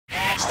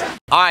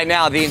All right,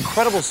 now the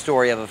incredible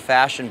story of a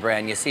fashion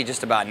brand you see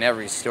just about in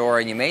every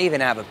store, and you may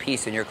even have a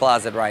piece in your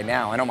closet right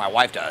now. I know my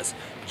wife does.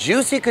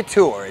 Juicy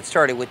Couture. It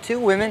started with 2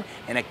 women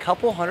and a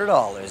couple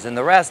 $100s, and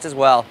the rest as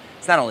well.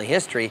 It's not only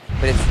history,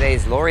 but it's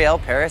today's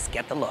L'Oreal Paris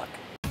Get the Look.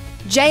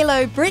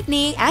 J-Lo,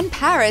 Britney, and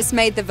Paris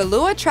made the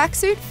velour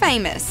tracksuit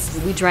famous.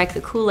 We drank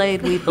the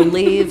Kool-Aid, we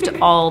believed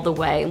all the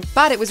way.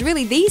 But it was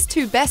really these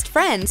 2 best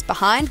friends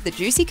behind the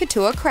Juicy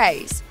Couture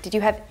craze. Did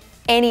you have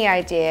any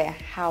idea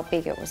how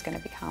big it was going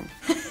to become?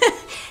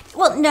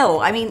 Well, no,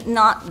 I mean,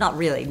 not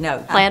really, no.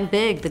 Plan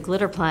big, the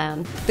glitter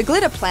plan. The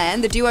Glitter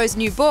Plan, the duo's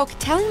new book,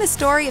 telling the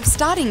story of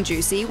starting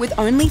Juicy with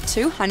only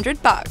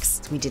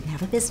 $200. We didn't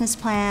have a business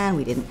plan,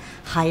 we didn't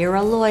hire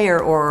a lawyer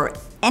or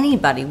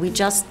anybody, we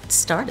just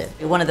started.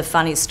 One of the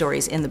funniest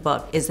stories in the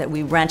book is that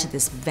we rented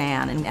this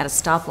van, and at a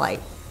stoplight,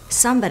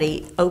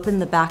 somebody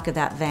opened the back of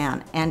that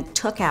van and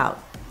took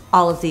out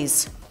all of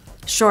these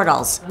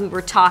short-alls. We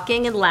were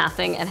talking and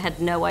laughing and had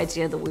no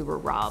idea that we were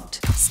robbed.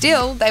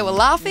 Still, they were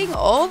laughing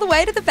all the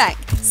way to the bank,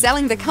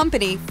 selling the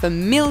company for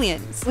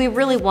millions. We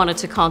really wanted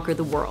to conquer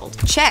the world.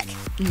 Check.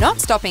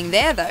 Not stopping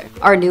there, though.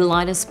 Our new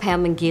line is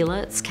Pam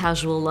Gela. It's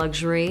casual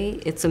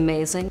luxury. It's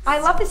amazing. I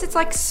love this. It's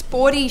like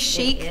sporty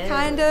chic,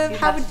 kind of.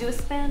 How would you do a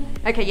spin?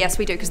 Okay, yes,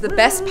 we do, because the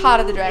best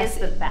part of the dress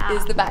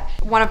is the back.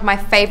 One of my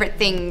favorite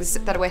things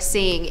that we're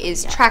seeing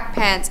is track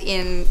pants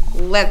in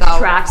leather.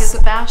 Track is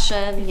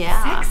fashion,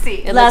 yeah.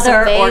 Sexy. It looks Leather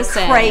or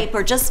amazing. crepe,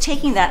 or just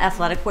taking that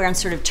athletic wear and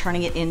sort of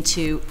turning it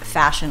into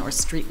fashion or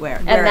streetwear.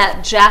 And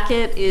that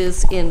jacket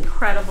is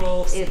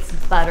incredible. It's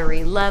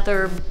buttery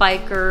leather,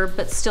 biker,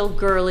 but still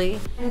girly.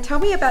 And tell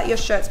me about your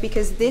shirts,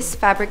 because this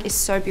fabric is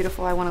so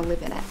beautiful. I want to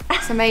live in it.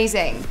 It's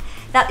amazing.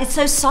 It's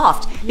so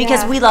soft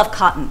because we love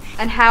cotton.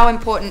 And how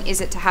important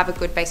is it to have a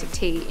good basic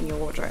tee in your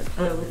wardrobe?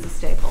 Oh, it's a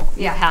staple.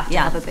 Yeah. You have to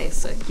have a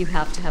basic. You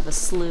have to have a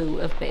slew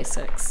of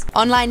basics.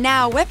 Online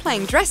now, we're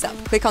playing dress up.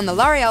 Click on the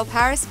L'Oreal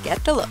Paris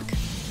Get the Look.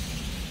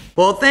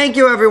 Well, thank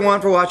you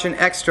everyone for watching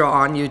Extra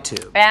on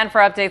YouTube. And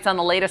for updates on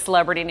the latest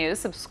celebrity news,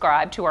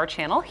 subscribe to our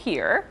channel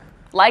here.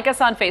 Like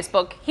us on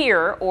Facebook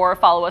here, or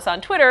follow us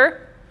on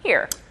Twitter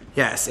here.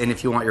 Yes, and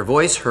if you want your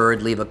voice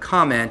heard, leave a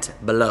comment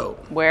below.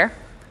 Where?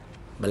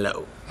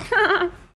 Below.